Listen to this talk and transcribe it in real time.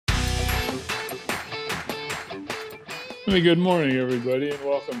Good morning, everybody, and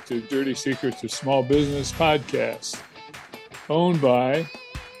welcome to Dirty Secrets of Small Business podcast, owned by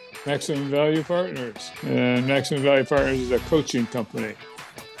Maximum Value Partners. And Maximum Value Partners is a coaching company.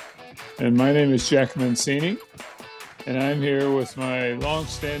 And my name is Jack Mancini, and I'm here with my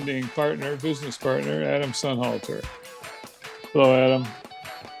long-standing partner, business partner, Adam Sunhalter. Hello, Adam.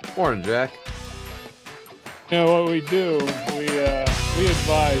 Morning, Jack. You know, what we do, we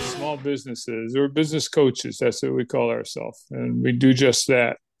advise small businesses. We're business coaches. That's what we call ourselves. And we do just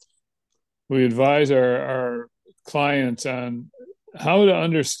that. We advise our clients on how to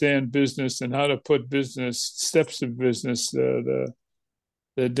understand business and how to put business, steps of business, the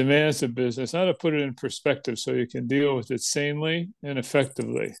demands of business, how to put it in perspective so you can deal with it sanely and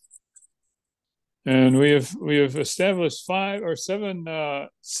effectively. And we have established seven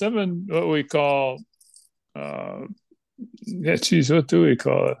what we call what do we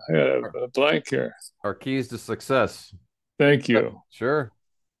call it? I got a blank here. Our keys to success. Thank you. Sure.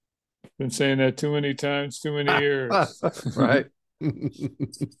 Been saying that too many times, too many years. Right.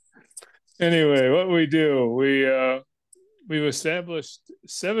 Anyway, what we do, we've established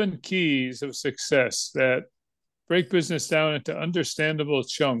 7 keys of success that break business down into understandable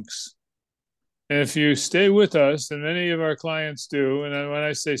chunks. And if you stay with us, and many of our clients do, and when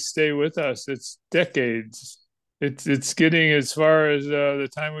I say stay with us, it's decades. It's getting as far as the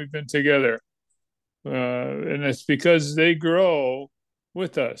time we've been together. And it's because they grow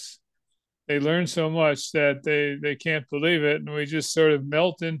with us. They learn so much that they can't believe it. And we just sort of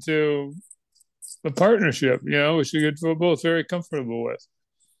melt into a partnership, which we're both very comfortable with.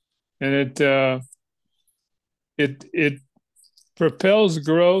 And it propels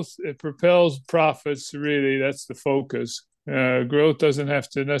growth. It propels profits. Really, that's the focus. Growth doesn't have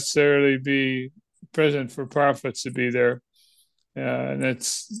to necessarily be present for profits to be there. And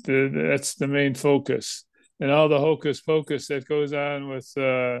that's the main focus. And all the hocus pocus that goes on with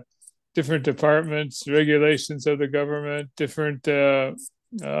different departments, regulations of the government, different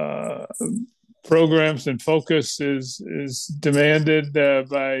programs and focus is demanded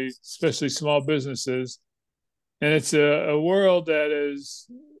by especially small businesses. And it's a world that is,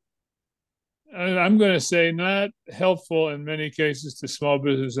 I'm going to say, not helpful in many cases to small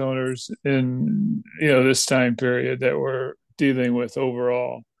business owners in this time period that we're dealing with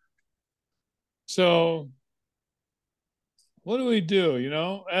overall. So what do we do?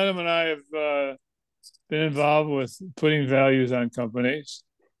 Adam and I have been involved with putting values on companies,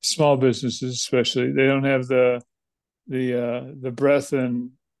 small businesses especially. They don't have the breadth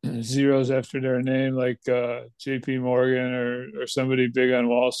and zeros after their name like J.P. Morgan or somebody big on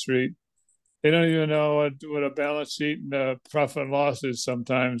Wall Street. They don't even know what a balance sheet and a profit and loss is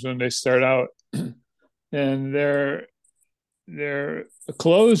sometimes when they start out. And they're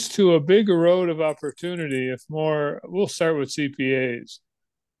closed to a big road of opportunity if we'll start with CPAs,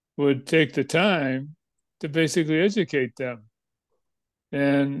 would take the time to basically educate them.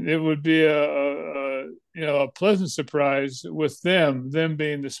 And it would be a pleasant surprise with them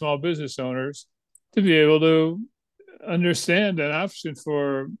being the small business owners, to be able to understand an option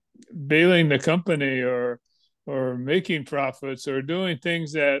for bailing the company or making profits or doing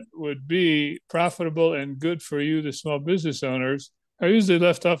things that would be profitable and good for you, the small business owners, are usually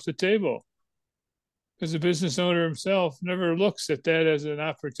left off the table. Because the business owner himself never looks at that as an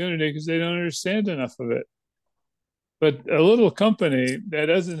opportunity because they don't understand enough of it. But a little company that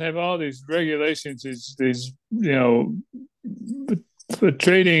doesn't have all these regulations, these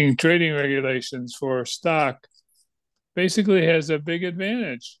trading regulations for stock, basically has a big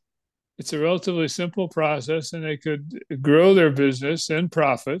advantage. It's a relatively simple process, and they could grow their business and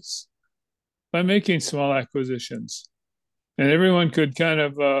profits by making small acquisitions. And everyone could kind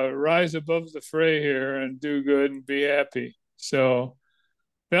of rise above the fray here and do good and be happy. So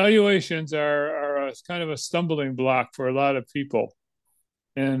valuations are kind of a stumbling block for a lot of people.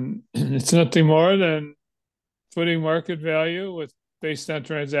 And it's nothing more than putting market value based on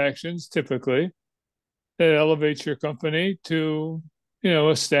transactions, typically, that elevates your company to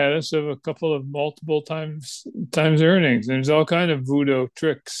a status of a couple of multiple times earnings. There's all kind of voodoo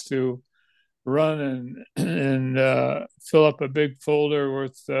tricks to run and fill up a big folder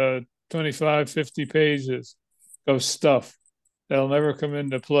worth 25, 50 pages of stuff that'll never come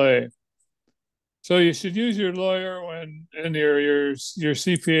into play. So you should use your lawyer and your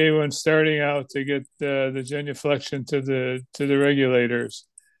CPA when starting out to get the genuflection to the regulators.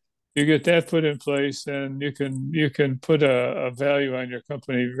 You get that put in place, and you can put a value on your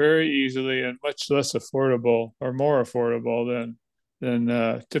company very easily and much less affordable or more affordable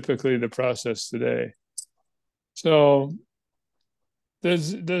than typically the process today. So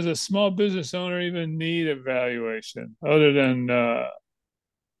does a small business owner even need a valuation other than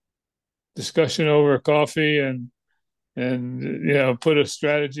discussion over coffee and put a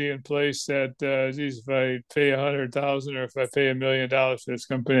strategy in place that geez, if I pay 100,000 or if I pay $1 million for this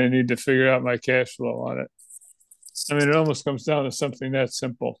company, I need to figure out my cash flow on it. I mean, it almost comes down to something that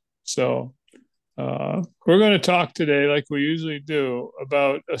simple. So we're going to talk today, like we usually do,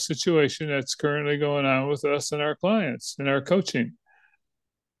 about a situation that's currently going on with us and our clients in our coaching.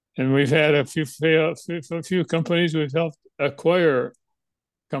 And we've had a few companies we've helped acquire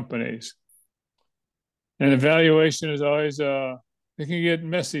companies. And evaluation is always it can get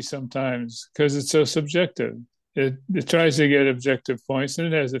messy sometimes because it's so subjective. It tries to get objective points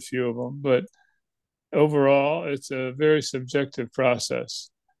and it has a few of them, but overall, it's a very subjective process.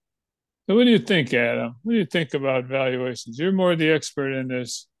 So, what do you think, Adam? What do you think about valuations? You're more the expert in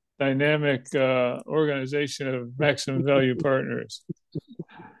this dynamic organization of maximum value partners.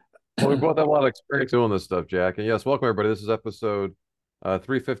 Well, we both have a lot of experience doing this stuff, Jack. And yes, welcome everybody. This is episode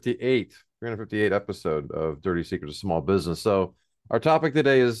 358 episode of Dirty Secrets of Small Business. So our topic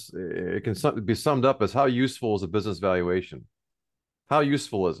today is, it can be summed up as how useful is a business valuation? How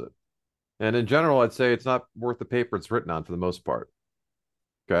useful is it? And in general, I'd say it's not worth the paper it's written on for the most part.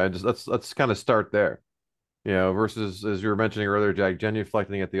 Okay, just let's kind of start there. Versus, as you were mentioning earlier, Jack,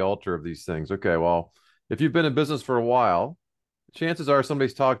 genuflecting at the altar of these things. Okay, well, if you've been in business for a while, chances are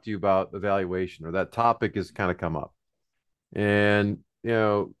somebody's talked to you about evaluation or that topic has kind of come up. And,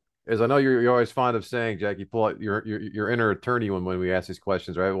 as I know you're always fond of saying, Jack, you pull out your inner attorney when we ask these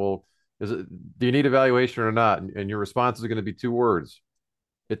questions, right? Well, do you need evaluation or not? And your response is going to be two words.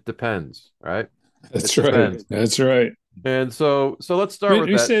 It depends, right? That's It right. depends. That's right. And so let's start We, with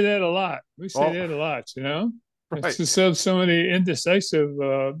we that. say that a lot. We say Oh, that a lot. It's right. just so many indecisive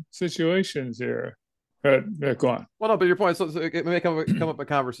situations here. Go on. Well, no, but your point, so it may come up a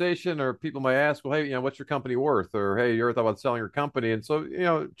conversation, or people may ask, well, hey, what's your company worth? Or, hey, you ever thought about selling your company? And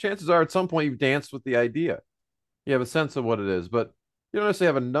so, chances are at some point you've danced with the idea. You have a sense of what it is, but you don't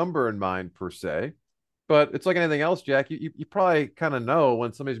necessarily have a number in mind per se. But it's like anything else, Jack. You probably kind of know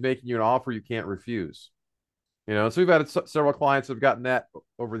when somebody's making you an offer you can't refuse. So we've had several clients that have gotten that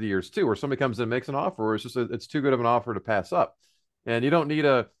over the years too, where somebody comes in and makes an offer, where it's too good of an offer to pass up, and you don't need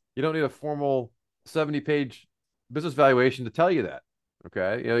a formal 70-page business valuation to tell you that.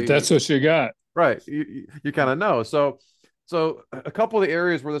 Okay, But that's what you got. right. You kind of know. So a couple of the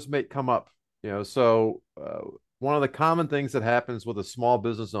areas where this may come up, one of the common things that happens with a small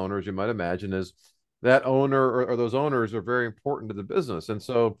business owner, as you might imagine, is that owner or those owners are very important to the business, and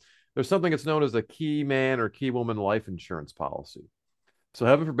so there's something that's known as a key man or key woman life insurance policy. So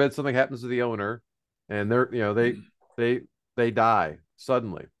heaven forbid something happens to the owner, and they die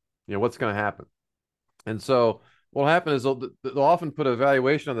suddenly. What's going to happen? And so what'll happen is they'll often put a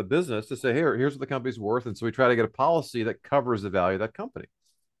valuation on the business to say, here's what the company's worth, and so we try to get a policy that covers the value of that company.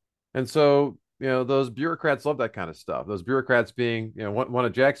 And so those bureaucrats love that kind of stuff. Those bureaucrats being, one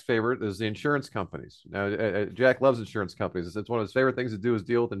of Jack's favorite is the insurance companies. Now, Jack loves insurance companies. It's one of his favorite things to do is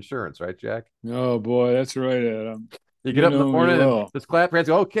deal with insurance, right, Jack? Oh boy, that's right, Adam. You get You up in the know me morning and well. just clap your hands,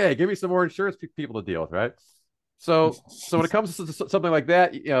 go, okay, give me some more insurance people to deal with, right? So when it comes to something like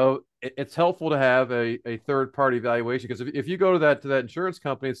that, it's helpful to have a third party valuation, because if you go to that insurance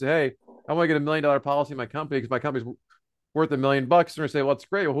company and say, hey, I want to get $1 million policy in my company because my company's worth $1 million, they're going to say, well, it's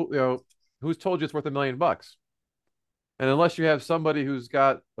great. Well, who's told you it's worth $1 million? And unless you have somebody who's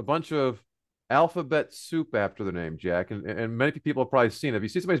got a bunch of alphabet soup after their name, Jack, and many people have probably seen it. If you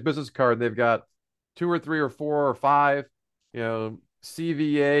see somebody's business card and they've got 2 or 3 or 4 or 5,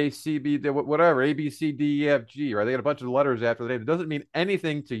 CVA, CB, whatever, A, B, C, D, E, F, G, right? They got a bunch of letters after the name. It doesn't mean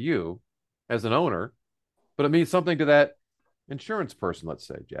anything to you as an owner, but it means something to that insurance person, let's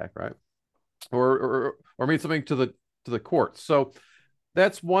say, Jack, right? Or means something to the courts. So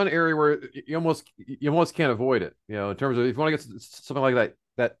that's one area where you almost can't avoid it. In terms of, if you want to get something like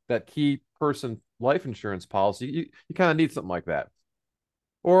that key person life insurance policy, you kind of need something like that.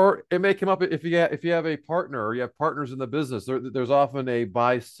 Or it may come up if you have a partner or you have partners in the business. There's often a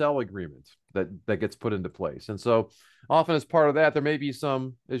buy-sell agreement that gets put into place, and so often as part of that, there may be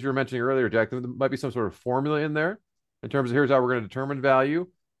some, as you were mentioning earlier, Jack, there might be some sort of formula in there in terms of here's how we're going to determine value,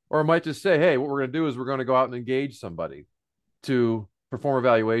 or it might just say, hey, what we're going to do is we're going to go out and engage somebody to perform a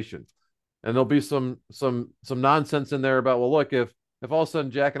valuation, and there'll be some nonsense in there about, well, look, if all of a sudden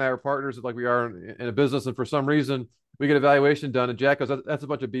Jack and I are partners like we are in a business, and for some reason we get evaluation done, and Jack goes, that's a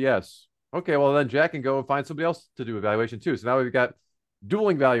bunch of BS. Okay, well, then Jack can go and find somebody else to do evaluation too. So now we've got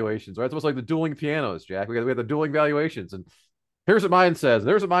dueling valuations, right? It's almost like the dueling pianos, Jack. We have the dueling valuations, and here's what mine says, and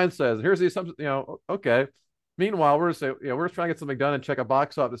here's what mine says, and here's the assumption. Okay, Meanwhile, we're just say, we're just trying to get something done and check a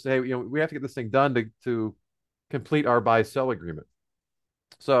box off to say, hey, we have to get this thing done to complete our buy sell agreement.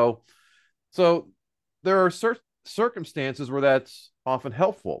 So so there are certain circumstances where that's often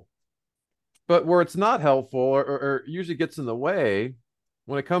helpful, but where it's not helpful or usually gets in the way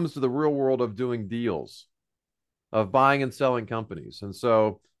when it comes to the real world of doing deals, of buying and selling companies. And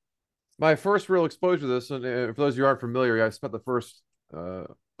so my first real exposure to this, and for those of you who aren't familiar, I spent the first uh,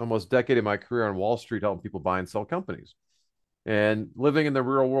 almost decade of my career on Wall Street helping people buy and sell companies and living in the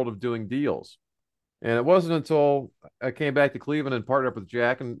real world of doing deals. And it wasn't until I came back to Cleveland and partnered up with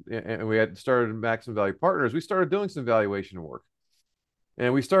Jack, and we had started Maximum Value Partners. We started doing some valuation work,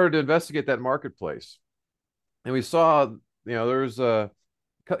 and we started to investigate that marketplace. And we saw, there's a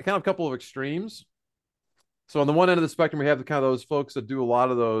kind of couple of extremes. So on the one end of the spectrum, we have the kind of those folks that do a lot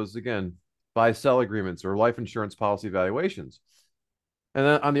of those, again, buy sell agreements or life insurance policy valuations. And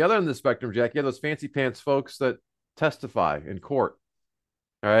then on the other end of the spectrum, Jack, you have those fancy pants folks that testify in court.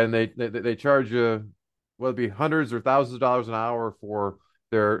 All right, and they charge you, whether it be hundreds or thousands of dollars an hour for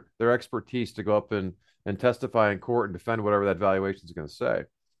their expertise to go up and testify in court and defend whatever that valuation is going to say.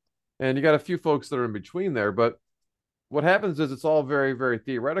 And you got a few folks that are in between there, but what happens is it's all very, very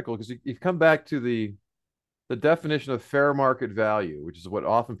theoretical because you come back to the definition of fair market value, which is what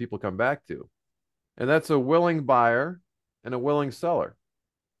often people come back to. And that's a willing buyer and a willing seller.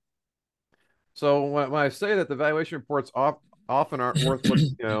 So when I say that the valuation reports often aren't worth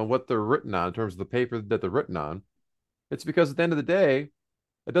what they're written on in terms of the paper that they're written on, it's because at the end of the day,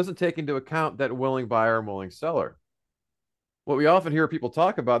 it doesn't take into account that willing buyer and willing seller. What we often hear people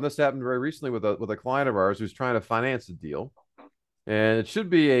talk about, and this happened very recently with a client of ours who's trying to finance a deal, and it should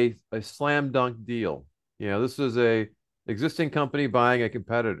be a slam dunk deal. This is a existing company buying a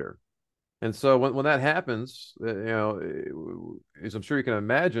competitor. And so when that happens, as I'm sure you can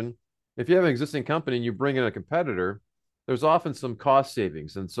imagine, if you have an existing company and you bring in a competitor, there's often some cost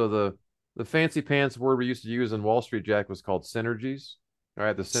savings. And so the fancy pants word we used to use in Wall Street, Jack, was called synergies. All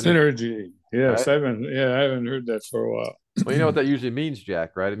right, the synergy. Synergy. Yes, Right. I haven't heard that for a while. Well, you know what that usually means,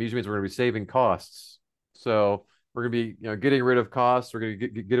 Jack, right? It usually means we're going to be saving costs. So we're going to be, getting rid of costs. We're going to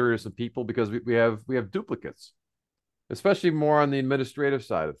get rid of some people because we have duplicates, especially more on the administrative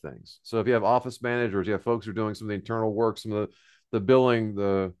side of things. So if you have office managers, you have folks who are doing some of the internal work, some of the billing,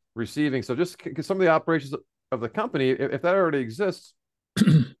 the receiving. So just some of the operations of the company, if that already exists,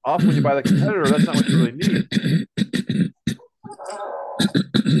 often when you buy the competitor, that's not what you really need.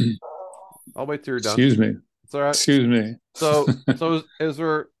 I'll wait till you're done. Excuse me. It's all right. Excuse me. So as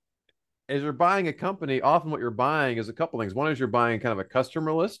you're buying a company, often what you're buying is a couple things. One is you're buying kind of a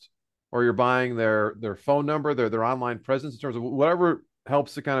customer list, or you're buying their phone number, their online presence in terms of whatever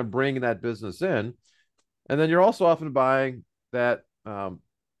helps to kind of bring that business in. And then you're also often buying that some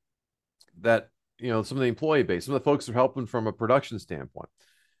of the employee base, some of the folks are helping from a production standpoint.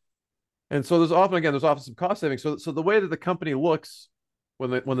 And so there's often some cost savings. So the way that the company looks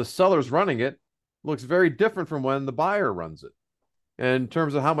when the seller's running it looks very different from when the buyer runs it. And in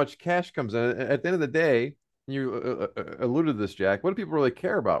terms of how much cash comes in, at the end of the day, you alluded to this, Jack. What do people really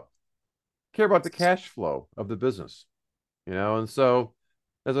care about? Care about the cash flow of the business, And so,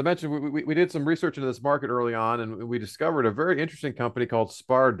 as I mentioned, we did some research into this market early on, and we discovered a very interesting company called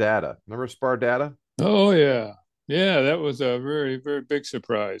Spar Data. Remember Spar Data? Oh yeah. Yeah, that was a very, very big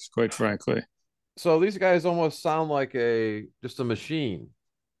surprise, quite frankly. So these guys almost sound like just a machine.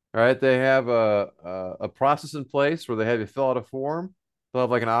 All right, they have a process in place where they have you fill out a form. They'll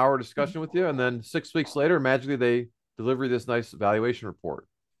have like an hour discussion with you, and then 6 weeks later, magically they deliver you this nice valuation report.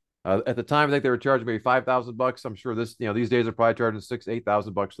 At the time, I think they were charging maybe $5,000. I'm sure these days are probably charging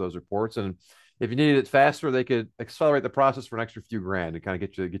 $6,000-8,000 for those reports. And if you needed it faster, they could accelerate the process for an extra few grand and kind of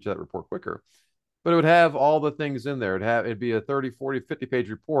get you that report quicker. But it would have all the things in there. It'd be a 30, 40, 50-page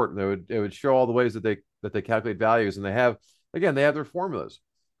report, and it would show all the ways that they calculate values. And they have their formulas.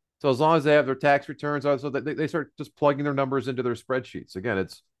 So as long as they have their tax returns, so they start just plugging their numbers into their spreadsheets. Again,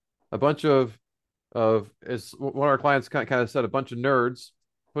 it's a bunch of as one of our clients kind of said, a bunch of nerds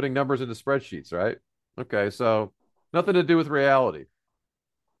putting numbers into spreadsheets, right? Okay, so nothing to do with reality.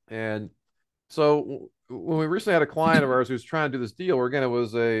 And so when we recently had a client of ours who was trying to do this deal, where again it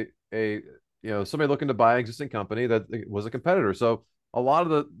was a somebody looking to buy an existing company that was a competitor. So a lot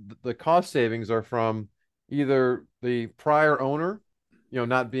of the cost savings are from either the prior owner,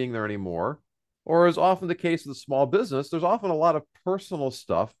 not being there anymore, or as often the case of the small business, there's often a lot of personal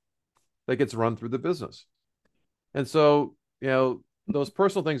stuff that gets run through the business. And so, those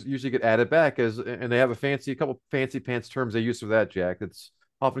personal things usually get added back and they have a couple fancy pants terms they use for that, Jack. It's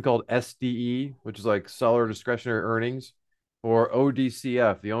often called SDE, which is like seller discretionary earnings. or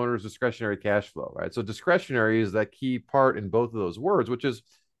ODCF, the owner's discretionary cash flow, right? So discretionary is that key part in both of those words, which is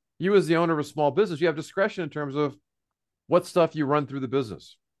you as the owner of a small business, you have discretion in terms of what stuff you run through the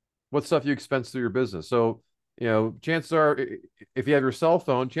business, what stuff you expense through your business. So, chances are, if you have your cell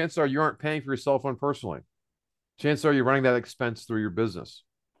phone, chances are you aren't paying for your cell phone personally. Chances are you're running that expense through your business.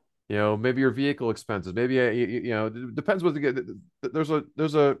 Maybe your vehicle expenses, maybe it depends what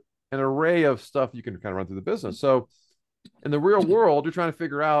there's an array of stuff you can kind of run through the business. So in the real world, you're trying to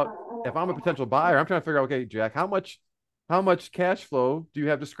figure out if I'm a potential buyer, I'm trying to figure out, okay, Jack, how much cash flow do you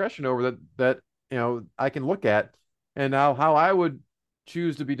have discretion over that I can look at, and now how I would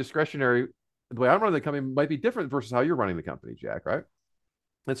choose to be discretionary. The way I'm running the company might be different versus how you're running the company, Jack, right?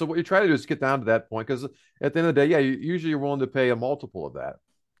 And so what you try to do is get down to that point because at the end of the day, yeah, usually you're willing to pay a multiple of that,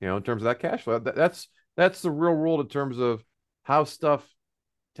 in terms of that cash flow. That's the real world in terms of how stuff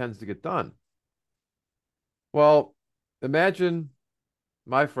tends to get done. Well, imagine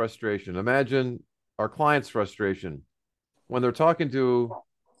my frustration. Imagine our client's frustration when they're talking to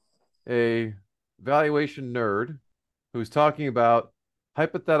a valuation nerd who's talking about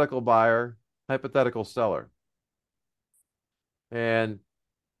hypothetical buyer, hypothetical seller, and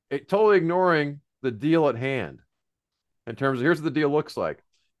totally ignoring the deal at hand in terms of here's what the deal looks like.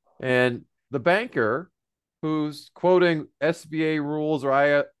 And the banker who's quoting SBA rules or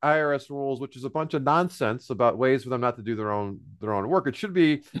IRS rules, which is a bunch of nonsense about ways for them not to do their own work. It should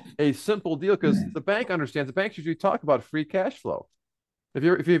be a simple deal because the bank understands. The banks usually talk about free cash flow. If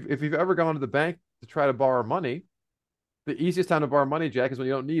you've ever gone to the bank to try to borrow money, the easiest time to borrow money, Jack, is when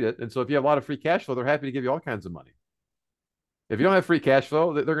you don't need it. And so if you have a lot of free cash flow, they're happy to give you all kinds of money. If you don't have free cash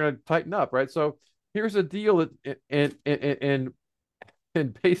flow, they're going to tighten up, right? So here's a deal that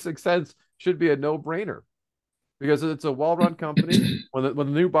in basic sense should be a no-brainer because it's a well-run company. When the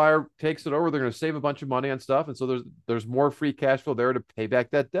new buyer takes it over, they're going to save a bunch of money on stuff, and so there's more free cash flow there to pay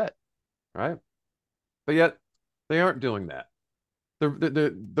back that debt, right? But yet they aren't doing that.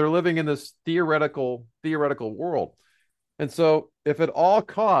 They're living in this theoretical world, and so if at all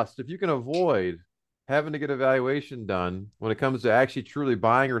costs, if you can avoid having to get a valuation done when it comes to actually truly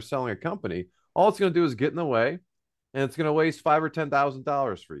buying or selling a company, all it's going to do is get in the way, and it's going to waste $5,000 or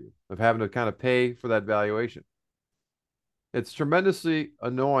 $10,000 for you of having to kind of pay for that valuation. It's tremendously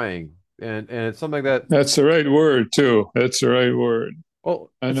annoying, and it's something that That's the right word too. That's the right word.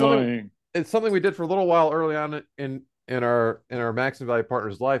 well, Annoying. it's something we did for a little while early on in our Maximum Value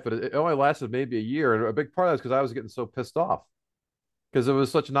Partners life, but it only lasted maybe a year, and a big part of that is because I was getting so pissed off because it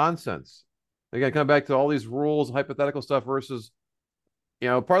was such nonsense. Again, come back to all these rules, hypothetical stuff versus,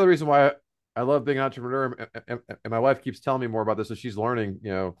 part of the reason why I love being an entrepreneur, and my wife keeps telling me more about this as she's learning,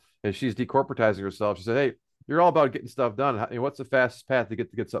 and she's decorporatizing herself. She said, "Hey, you're all about getting stuff done. What's the fastest path to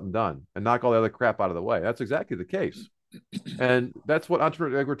get something done and knock all the other crap out of the way?" That's exactly the case, and that's what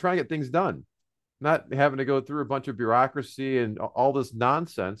entrepreneurs, like, we're trying to get things done, not having to go through a bunch of bureaucracy and all this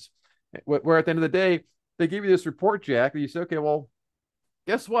nonsense. Where at the end of the day, they give you this report, Jack, and you say, "Okay, well,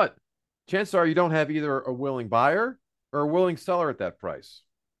 guess what? Chances are you don't have either a willing buyer or a willing seller at that price.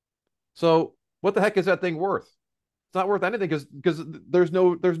 So what the heck is that thing worth? It's not worth anything because there's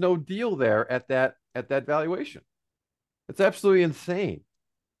no deal there at that valuation. It's absolutely insane."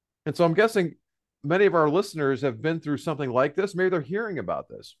 And so I'm guessing many of our listeners have been through something like this. Maybe they're hearing about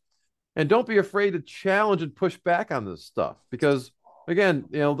this. And don't be afraid to challenge and push back on this stuff because again,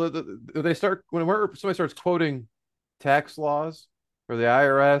 they start whenever somebody starts quoting tax laws or the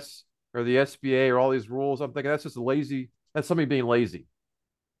IRS or the SBA or all these rules, I'm thinking that's just that's somebody being lazy.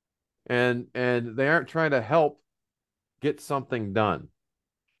 And they aren't trying to help get something done.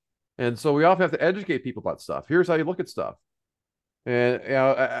 And so we often have to educate people about stuff. Here's how you look at stuff. And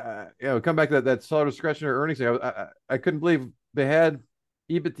come back to that seller discretionary earnings thing. I couldn't believe they had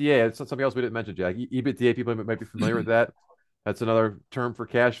EBITDA. It's something else we didn't mention, Jack. EBITDA, people might be familiar with that. That's another term for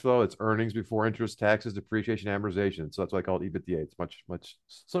cash flow. It's earnings before interest, taxes, depreciation, amortization. So that's why I call it EBITDA. It's much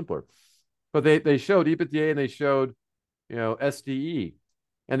simpler. But they showed EBITDA and they showed SDE,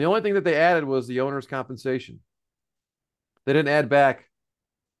 and the only thing that they added was the owner's compensation. They didn't add back,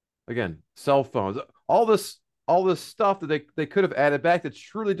 again, cell phones, all this stuff that they could have added back that's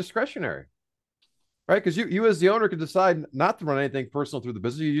truly discretionary, right? Because you as the owner can decide not to run anything personal through the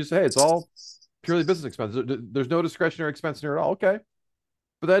business. You just say, hey, it's all purely business expense. There's no discretionary expense here at all. Okay,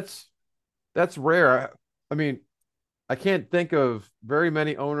 but that's rare. I mean, I can't think of very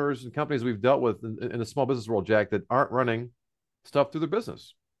many owners and companies we've dealt with in the small business world, Jack, that aren't running stuff through their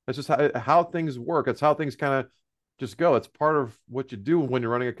business. That's just how things work. It's how things kind of just go. It's part of what you do when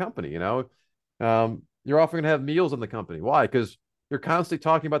you're running a company. You're often going to have meals in the company. Why? Because you're constantly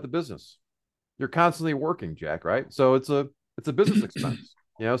talking about the business. You're constantly working, Jack, right? So It's a business expense.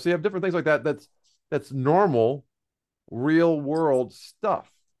 So you have different things like that. That's normal, real world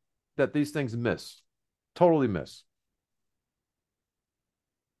stuff that these things miss, totally miss.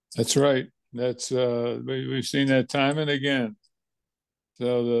 That's right. We've seen that time and again.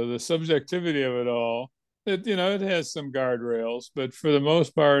 So the subjectivity of it all, it has some guardrails, but for the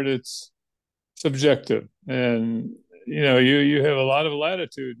most part, it's subjective, and you have a lot of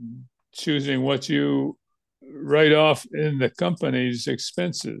latitude in choosing what you write off in the company's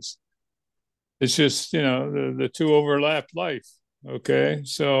expenses. It's just the two overlap life. Okay,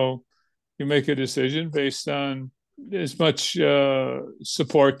 so you make a decision based on as much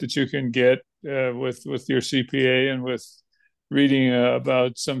support that you can get with your CPA and with reading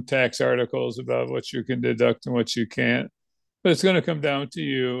about some tax articles about what you can deduct and what you can't. But it's going to come down to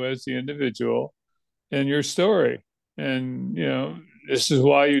you as the individual and your story. And this is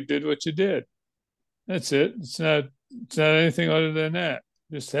why you did what you did. That's it. It's not anything other than that.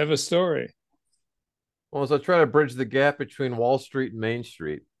 Just have a story. Well, so try to bridge the gap between Wall Street and Main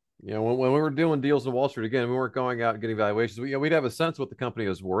Street. When we were doing deals in Wall Street, again, we weren't going out and getting valuations. We'd have a sense what the company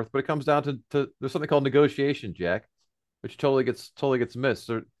was worth, but it comes down to there's something called negotiation, Jack, which totally gets missed.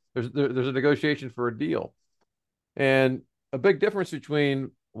 There's a negotiation for a deal, and a big difference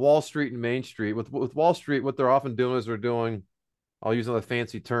between Wall Street and Main Street. With Wall Street, what they're often doing is they're doing, I'll use another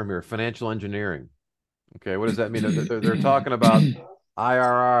fancy term here, financial engineering. Okay, what does that mean? They're talking about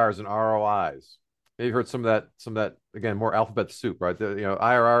IRRs and ROIs. Maybe you've heard some of that again, more alphabet soup, right?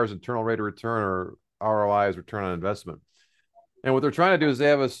 IRRs, internal rate of return, or ROI is return on investment. And what they're trying to do is they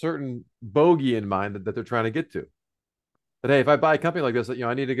have a certain bogey in mind that they're trying to get to. That hey, if I buy a company like this,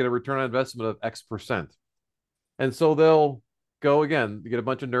 I need to get a return on investment of X%. And so they'll go again, you get a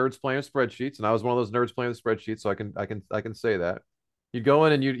bunch of nerds playing spreadsheets, and I was one of those nerds playing the spreadsheets, so I can say that. You go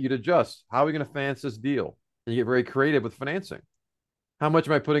in and you'd adjust. How are we going to finance this deal? And you get very creative with financing. How much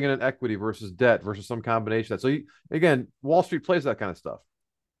am I putting in an equity versus debt versus some combination of that? So again, Wall Street plays that kind of stuff.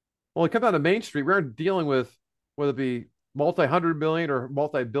 Well, we come down to Main Street, we aren't dealing with whether it be multi-hundred million or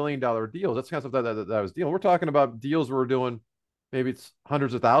multi-billion-dollar deals. That's the kind of stuff that I was dealing. We're talking about deals where we're doing maybe it's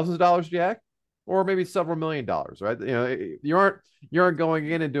hundreds of thousands of dollars, Jack, or maybe several $1 million, right? You aren't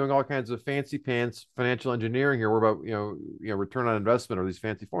going in and doing all kinds of fancy pants financial engineering here. We're about return on investment or these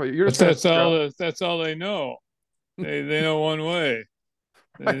fancy formulas. You're But just trying to figure out, that's all they know. They know one way.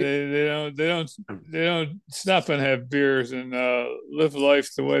 They, right? they, they don't stop and have beers and live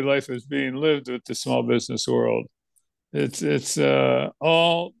life the way life is being lived with the small business world. It's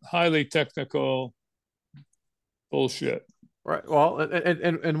all highly technical bullshit. Right. Well,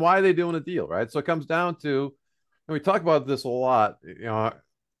 and why are they doing a deal, right? So it comes down to, and we talk about this a lot, you know,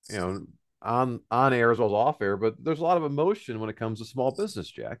 on air as well as off air, but there's a lot of emotion when it comes to small business,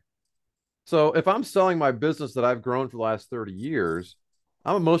 Jack. So if I'm selling my business that I've grown for the last 30 years,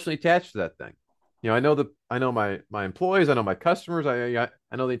 I'm emotionally attached to that thing. I know my employees, I know my customers, I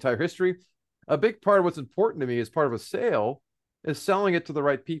know the entire history. A big part of what's important to me as part of a sale is selling it to the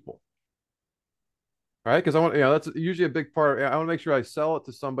right people, right? Because I want, that's usually a big part. I want to make sure I sell it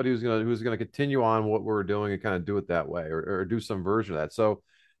to somebody who's gonna continue on what we're doing and kind of do it that way, or do some version of that. So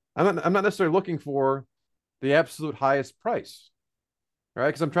I'm not necessarily looking for the absolute highest price, right?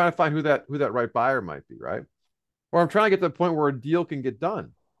 Because I'm trying to find who that right buyer might be, right? Or I'm trying to get to the point where a deal can get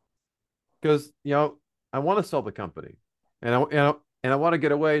done because I want to sell the company, and I want to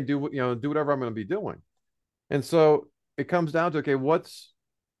get away and do whatever I'm going to be doing. And so it comes down to, okay, what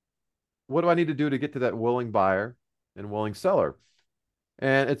do I need to do to get to that willing buyer and willing seller?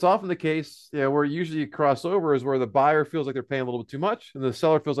 And it's often the case, where usually you cross over is where the buyer feels like they're paying a little bit too much and the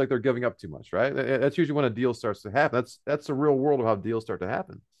seller feels like they're giving up too much, right? That's usually when a deal starts to happen. That's the real world of how deals start to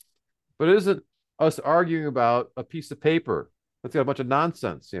happen. But it isn't us arguing about a piece of paper that's got a bunch of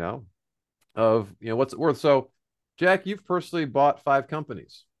nonsense, of what's it worth. So, Jack, you've personally bought 5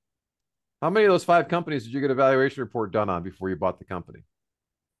 companies. How many of those 5 companies did you get a valuation report done on before you bought the company?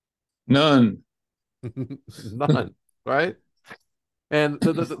 None. None, right? And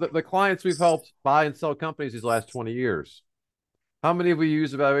the clients we've helped buy and sell companies these last 20 years, how many have we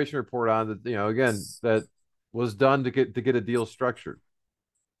used a valuation report on that, again, that was done to get a deal structured,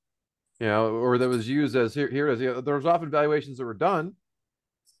 or that was used as here it is. There was often valuations that were done,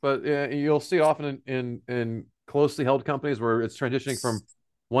 but you'll see often in closely held companies where it's transitioning from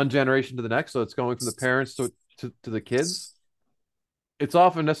one generation to the next. So it's going from the parents to the kids. It's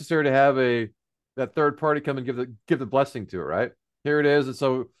often necessary to have that third party come and give the blessing to it, right? Here it is. And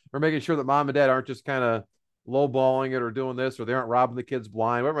so we're making sure that mom and dad aren't just kind of lowballing it or doing this, or they aren't robbing the kids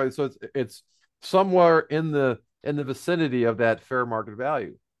blind, whatever. So it's somewhere in the vicinity of that fair market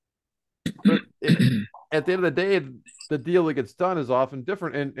value. But at the end of the day, the deal that gets done is often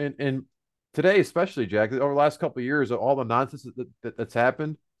different. And today, especially Jack, over the last couple of years, all the nonsense that's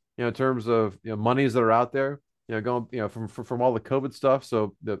happened, in terms of monies that are out there, going from all the COVID stuff,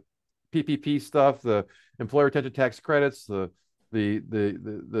 so the PPP stuff, the employer retention tax credits, the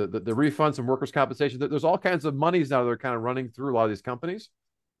refunds and workers' compensation. There's all kinds of monies now that are kind of running through a lot of these companies,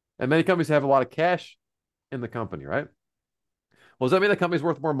 and many companies have a lot of cash in the company, right? Well, does that mean the company's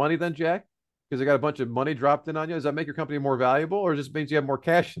worth more money than Jack? Because they got a bunch of money dropped in on you. Does that make your company more valuable, or just means you have more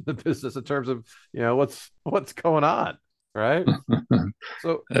cash in the business in terms of what's going on, right?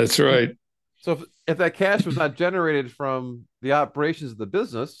 So, That's right. so if that cash was not generated from the operations of the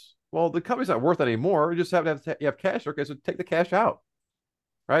business, well, the company's not worth any more. You just you have cash. Okay, so take the cash out,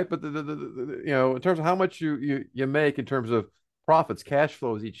 right? But in terms of how much you make in terms of profits, cash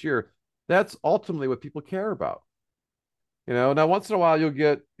flows each year, that's ultimately what people care about. Now once in a while you'll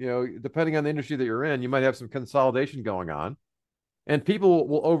get, depending on the industry that you're in, you might have some consolidation going on, and people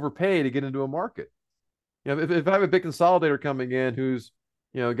will overpay to get into a market. If I have a big consolidator coming in who's,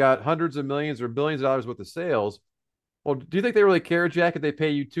 got hundreds of millions or billions of dollars worth of sales, well, do you think they really care, Jack, if they pay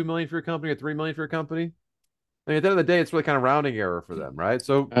you 2 million for your company or 3 million for your company? I mean, at the end of the day, it's really kind of rounding error for them, right?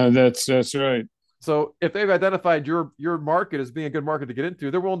 So, That's right. so if they've identified your market as being a good market to get into,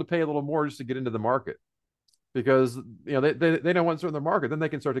 they're willing to pay a little more just to get into the market because they don't want to in the market. Then they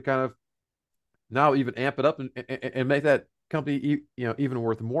can start to kind of now even amp it up and make that company even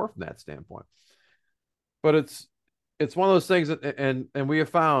worth more from that standpoint. But it's one of those things that, and we have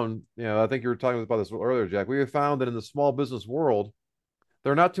found, I think you were talking about this earlier, Jack. We have found that in the small business world,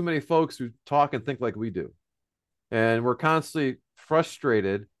 there are not too many folks who talk and think like we do, and we're constantly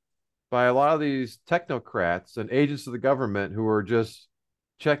frustrated by a lot of these technocrats and agents of the government who are just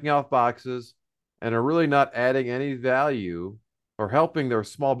checking off boxes and are really not adding any value or helping their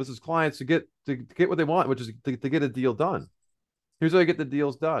small business clients to get what they want, which is to get a deal done. Here's how you get the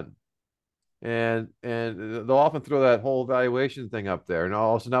deals done. And they'll often throw that whole valuation thing up there. And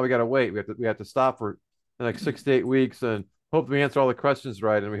also now we got to wait. We have to stop for the next 6 to 8 weeks and hope we answer all the questions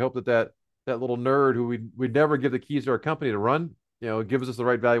right. And we hope that little nerd who we'd never give the keys to our company to run, gives us the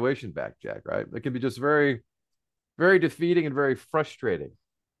right valuation back, Jack. Right? It can be just very, very defeating and very frustrating.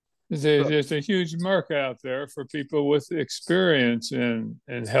 So, There's a huge market out there for people with experience in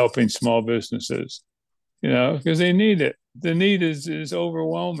helping small businesses, because they need it. The need is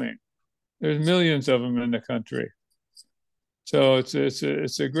overwhelming. There's millions of them in the country. So it's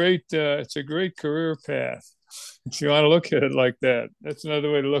a great career path. If you want to look at it like that, that's another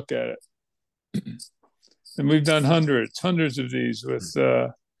way to look at it. And we've done hundreds of these with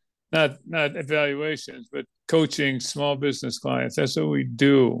not evaluations, but coaching small business clients. That's what we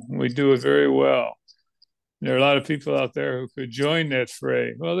do. We do it very well. There are a lot of people out there who could join that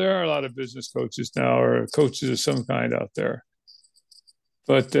fray. Well, there are a lot of business coaches now, or coaches of some kind out there.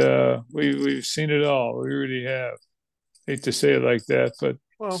 But we've seen it all. We really have. Hate to say it like that, but it's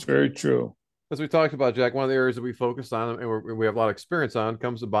well, very true. as we talked about, Jack, one of the areas that we focused on and we have a lot of experience on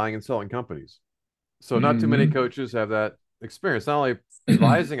comes to buying and selling companies. So not too many Mm-hmm. coaches have that experience, not only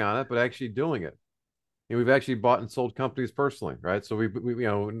advising on it, but actually doing it. We've actually bought and sold companies personally, right? So we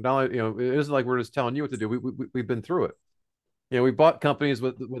not only, it isn't like we're just telling you what to do. We've been through it. We bought companies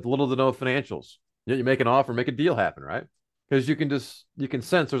with little to no financials. You make an offer, make a deal happen, right? Because you can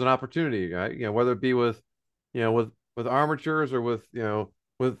sense there's an opportunity, right? Whether it be with armatures or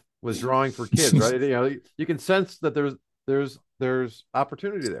with drawing for kids, right? You can sense that there's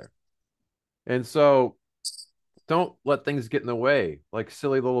opportunity there, and so don't let things get in the way, like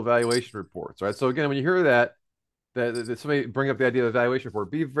silly little valuation reports, right? So again, when you hear that somebody bring up the idea of a valuation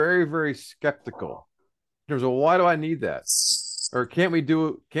report, be very, very skeptical in terms of why do I need that, or can't we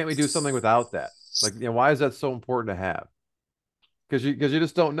do something without that? Like, why is that so important to have? Because you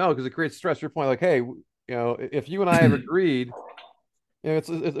just don't know, because it creates stress. Your point, like, hey, if you and I have agreed,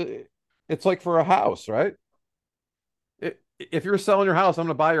 it's like for a house, right? If you're selling your house, I'm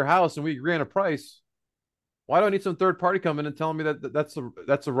going to buy your house, and we agree on a price. Why do I need some third party come in and tell me that's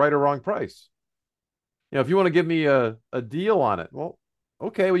a right or wrong price? If you want to give me a deal on it, well,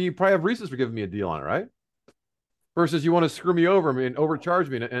 okay, well, you probably have reasons for giving me a deal on it, right? Versus you want to screw me over and overcharge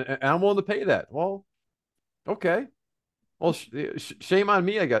me, and I'm willing to pay that. Well, okay. Well, shame on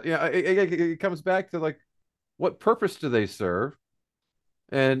me, I guess. Yeah, it comes back to, like, what purpose do they serve,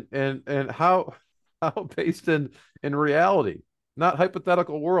 and how based in reality, not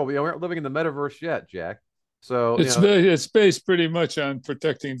hypothetical world. We aren't living in the metaverse yet, Jack. So It's based pretty much on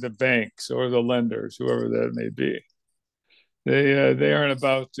protecting the banks or the lenders, whoever that may be. They aren't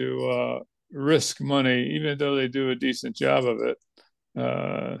about to risk money, even though they do a decent job of it.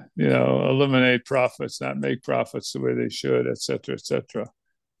 eliminate profits, not make profits the way they should, et cetera, et cetera.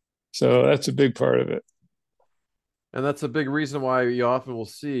 So that's a big part of it. And that's a big reason why you often will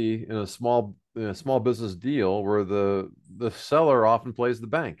see in a small business deal where the seller often plays the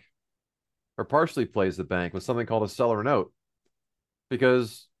bank or partially plays the bank with something called a seller note,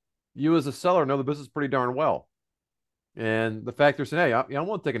 because you as a seller know the business pretty darn well. And the fact they're saying, hey, I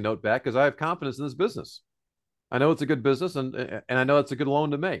want to take a note back because I have confidence in this business. I know it's a good business, and I know it's a good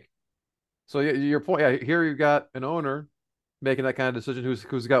loan to make. So your point, yeah, here you've got an owner making that kind of decision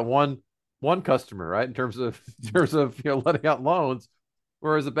who's got one customer, right? In terms of in terms of letting out loans,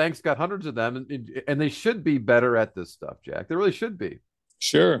 whereas the bank's got hundreds of them, and they should be better at this stuff, Jack. They really should be,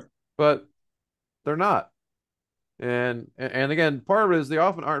 Sure. but they're not. And again, part of it is they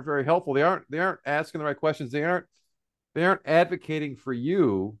often aren't very helpful. They aren't asking the right questions. They aren't advocating for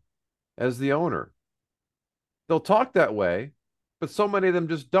you as the owner. They'll talk that way, but so many of them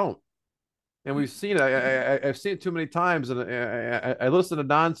just don't. And we've seen it. I've seen it too many times, and I listen to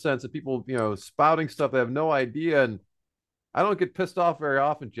nonsense and people, spouting stuff they have no idea. And I don't get pissed off very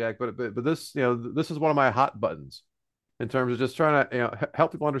often, Jack. But this, this is one of my hot buttons in terms of just trying to,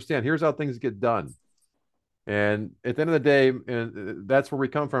 help people understand. Here's how things get done. And at the end of the day, and that's where we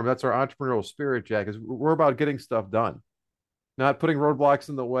come from. That's our entrepreneurial spirit, Jack. Is we're about getting stuff done, not putting roadblocks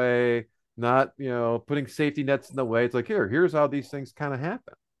in the way, not putting safety nets in the way. It's like here's how these things kind of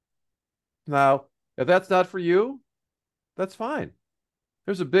happen. Now, if that's not for you, that's fine.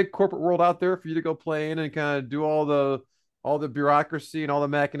 There's a big corporate world out there for you to go play in and kind of do all the bureaucracy and all the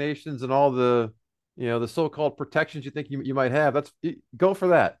machinations and all the so-called protections you think you might have. Go for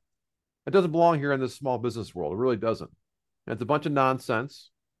that. It doesn't belong here in this small business world. It really doesn't. And it's a bunch of nonsense.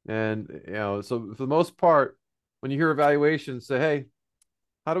 And so for the most part, when you hear evaluations, say, hey,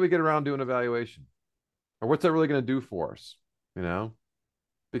 how do we get around doing evaluation? Or what's that really going to do for us? You know?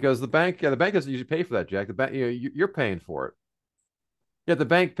 Because the bank doesn't usually pay for that, Jack. The bank, you're paying for it. Yet the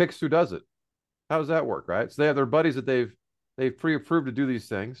bank picks who does it. How does that work, right? So they have their buddies that they've pre-approved to do these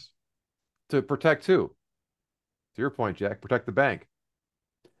things to protect who? To your point, Jack, protect the bank.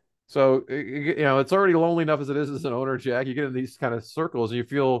 So it's already lonely enough as it is as an owner, Jack. You get in these kind of circles and you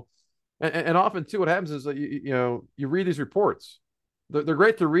feel, and often too, what happens is that you read these reports. They're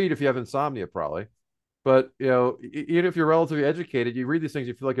great to read if you have insomnia, probably. But even if you're relatively educated, you read these things,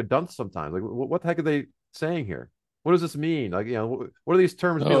 you feel like a dunce sometimes. Like, what the heck are they saying here? What does this mean? Like, what do these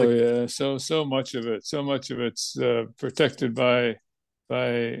terms mean? Oh Like, yeah, so much of it's protected by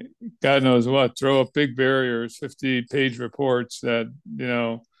God knows what. Throw up big barriers, 50-page reports that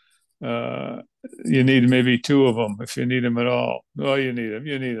uh, you need maybe two of them if you need them at all. Well, you need them.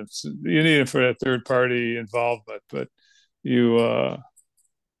 You need them for that third party involvement, but you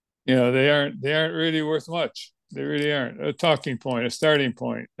they aren't really worth much. They really aren't. A talking point, a starting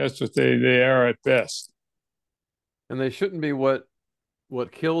point. That's what they are at best. and they shouldn't be what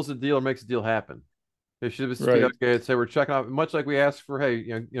kills a deal or makes a deal happen. They should just be Right. okay. Say we're checking off, much like we ask for, hey,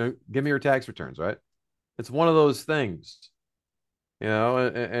 give me your tax returns, right? It's one of those things,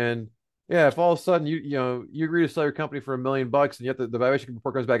 and yeah, if all of a sudden you agree to sell your company for $1 million and yet the valuation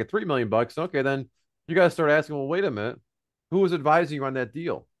report comes back at $3 million, okay, then you got to start asking, well, wait a minute, who was advising you on that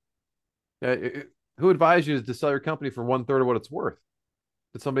deal? Yeah, who advised you to sell your company for one third of what it's worth?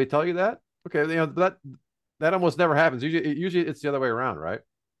 Did somebody tell you that? Okay, that almost never happens. Usually it's the other way around, right?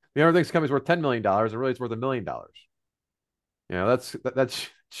 The other thinks company's worth $10 million and really it's worth $1 million. That's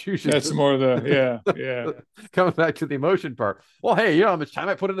usually That's more the yeah. coming back to the emotion part. Well, hey, how much time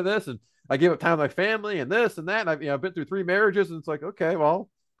I put into this, and I gave up time with my family, and this and that. And I've been through 3 marriages, and it's like, okay, well,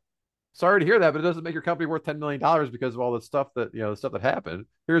 sorry to hear that, but it doesn't make your company worth $10 million because of all the stuff that happened.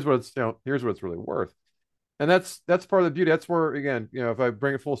 Here's what it's really worth. And that's part of the beauty. That's where, again, if I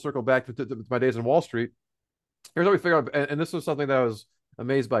bring it full circle back to my days on Wall Street, here's how we figured out. And this was something that I was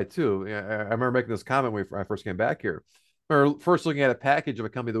amazed by too. I remember making this comment when I first came back here. I remember first looking at a package of a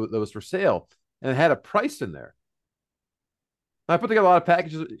company that was for sale, and it had a price in there. I put together a lot of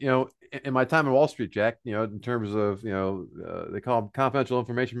packages, in my time in Wall Street, Jack, in terms of, they call them confidential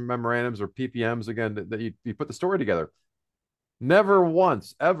information memorandums or PPMs, again, that you put the story together. Never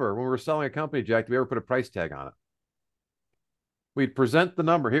once, ever, when we were selling a company, Jack, did we ever put a price tag on it. We'd present the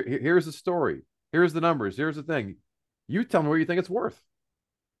number. Here's the story. Here's the numbers. Here's the thing. You tell me what you think it's worth.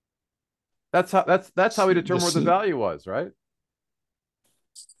 That's how we determine what the The, value was, right?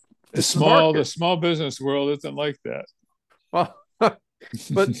 the It's the small market. the small business world isn't like that. Well,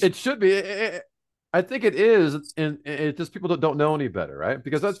 but it should be. I think it is, and it just people don't know any better, right?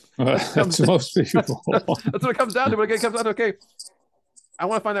 Because that's what That's comes most that's, people. that's what it comes down to. When it comes down to, okay, I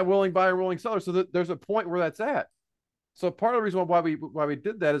want to find that willing buyer, willing seller, so that there's a point where that's at. So part of the reason why we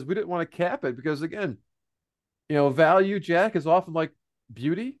did that is we didn't want to cap it because again, value, Jack, is often like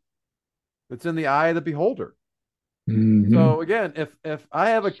beauty. It's in the eye of the beholder. Hmm. So again, if I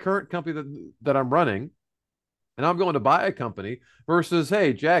have a current company that I'm running and I'm going to buy a company versus,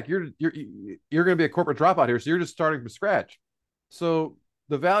 hey, Jack, you're going to be a corporate dropout here, so you're just starting from scratch. So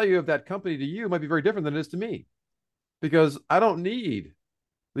the value of that company to you might be very different than it is to me because I don't need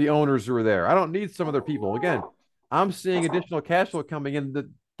the owners who are there. I don't need some of their people. Again, I'm seeing additional cash flow coming in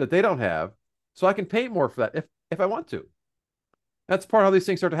that they don't have, so I can pay more for that if I want to. That's part of how these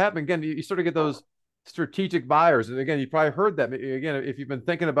things start to happen. Again, you sort of get those strategic buyers, and again, you probably heard that. Again, if you've been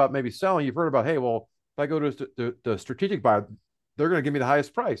thinking about maybe selling, you've heard about, hey, well, if I go to the strategic buyer, they're going to give me the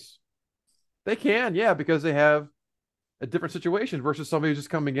highest price. They can, yeah, because they have a different situation versus somebody who's just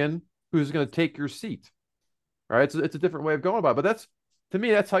coming in who's going to take your seat. Right? It's a different way of going about it. But that's to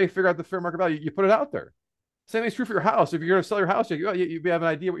me, that's how you figure out the fair market value. You put it out there. Same thing's true for your house. If you're going to sell your house, you have an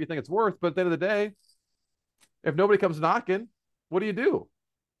idea what you think it's worth. But at the end of the day, if nobody comes knocking, what do?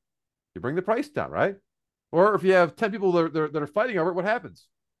 You bring the price down, right? Or if you have 10 people that are fighting over it, what happens?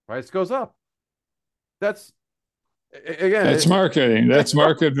 Price goes up. That's That's again, marketing. that's That's right.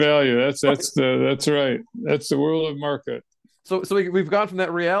 market value. That's right. That's the world of market. So we've gone from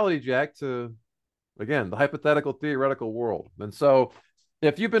that reality, Jack, to again the hypothetical theoretical world. And so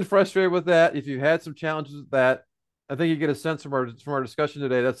if you've been frustrated with that, if you've had some challenges with that, I think you get a sense from our discussion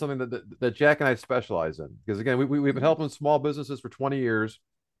today. That's something that Jack and I specialize in because again we've been helping small businesses for 20 years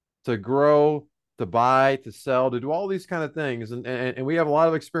to grow, to buy, to sell, to do all these kind of things, and we have a lot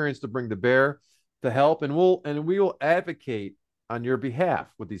of experience to bring to bear to help, and we will advocate on your behalf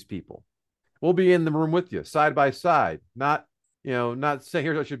with these people. We'll be in the room with you, side by side, not saying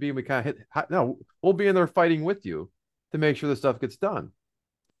here's what it should be, and we kind of hit. No, we'll be in there fighting with you to make sure this stuff gets done.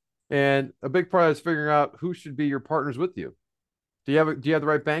 And a big part is figuring out who should be your partners with you. Do you have the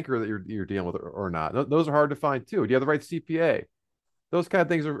right banker that you're dealing with or not? Those are hard to find too. Do you have the right CPA? Those kind of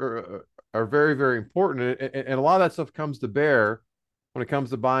things are very, very important. And a lot of that stuff comes to bear when it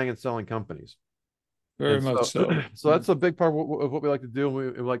comes to buying and selling companies. Very And much so, so. so that's a big part of what we like to do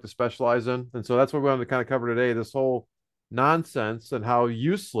and we like to specialize in. And so that's what we wanted to kind of cover today, this whole nonsense and how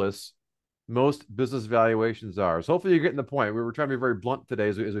useless most business valuations are. So hopefully you're getting the point. We were trying to be very blunt today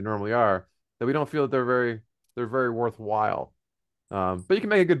as we normally are, that we don't feel that they're very worthwhile. But you can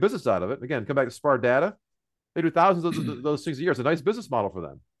make a good business out of it. Again, come back to Spar Data. They do thousands of those things a year. It's a nice business model for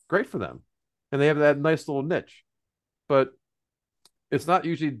them. Great for them. And they have that nice little niche. But it's not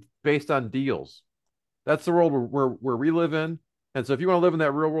usually based on deals. That's the world where we live in. And so if you want to live in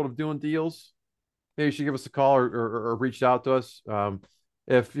that real world of doing deals, maybe you should give us a call or reach out to us.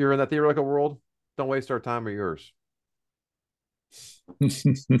 If you're in that theoretical world, don't waste our time or yours. That's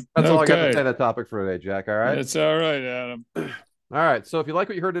all I got to say Okay. on that topic for today, Jack. All right. That's all right, Adam. All right. So if you like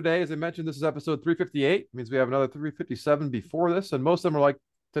what you heard today, as I mentioned, this is episode 358. It means we have another 357 before this. And most of them are like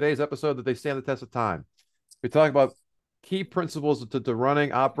today's episode that they stand the test of time. We talk about key principles to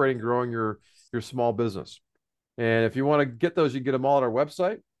running, operating, growing your small business. And if you want to get those, you can get them all at our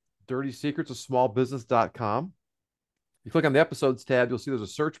website, dirtysecretsofsmallbusiness.com. You click on the episodes tab, you'll see there's a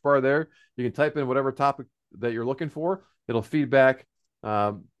search bar there. You can type in whatever topic that you're looking for. It'll feedback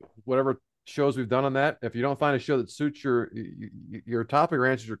whatever shows we've done on that. If you don't find a show that suits your topic or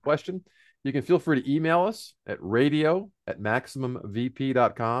answers your question, you can feel free to email us at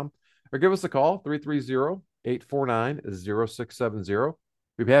radio@maximumvp.com or give us a call, 330-849-0670.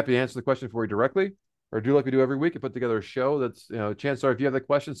 We'd be happy to answer the question for you directly, or do like we do every week and put together a show that's, chances are if you have the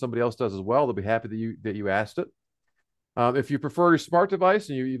question, somebody else does as well. They'll be happy that you asked it. If you prefer your smart device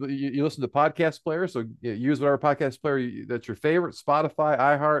and you listen to podcast players, so use whatever podcast player that's your favorite, Spotify,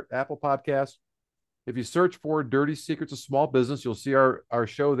 iHeart, Apple Podcasts. If you search for Dirty Secrets of Small Business, you'll see our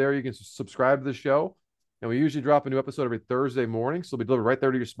show there. You can subscribe to the show. And we usually drop a new episode every Thursday morning. So it'll be delivered right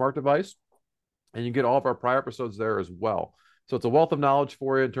there to your smart device. And you can get all of our prior episodes there as well. So it's a wealth of knowledge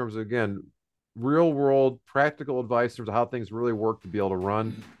for you in terms of, again, real world practical advice in terms of how things really work to be able to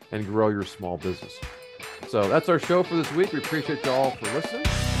run and grow your small business. So that's our show for this week. We appreciate you all for listening,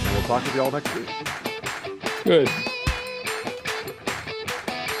 and we'll talk with you all next week. Good.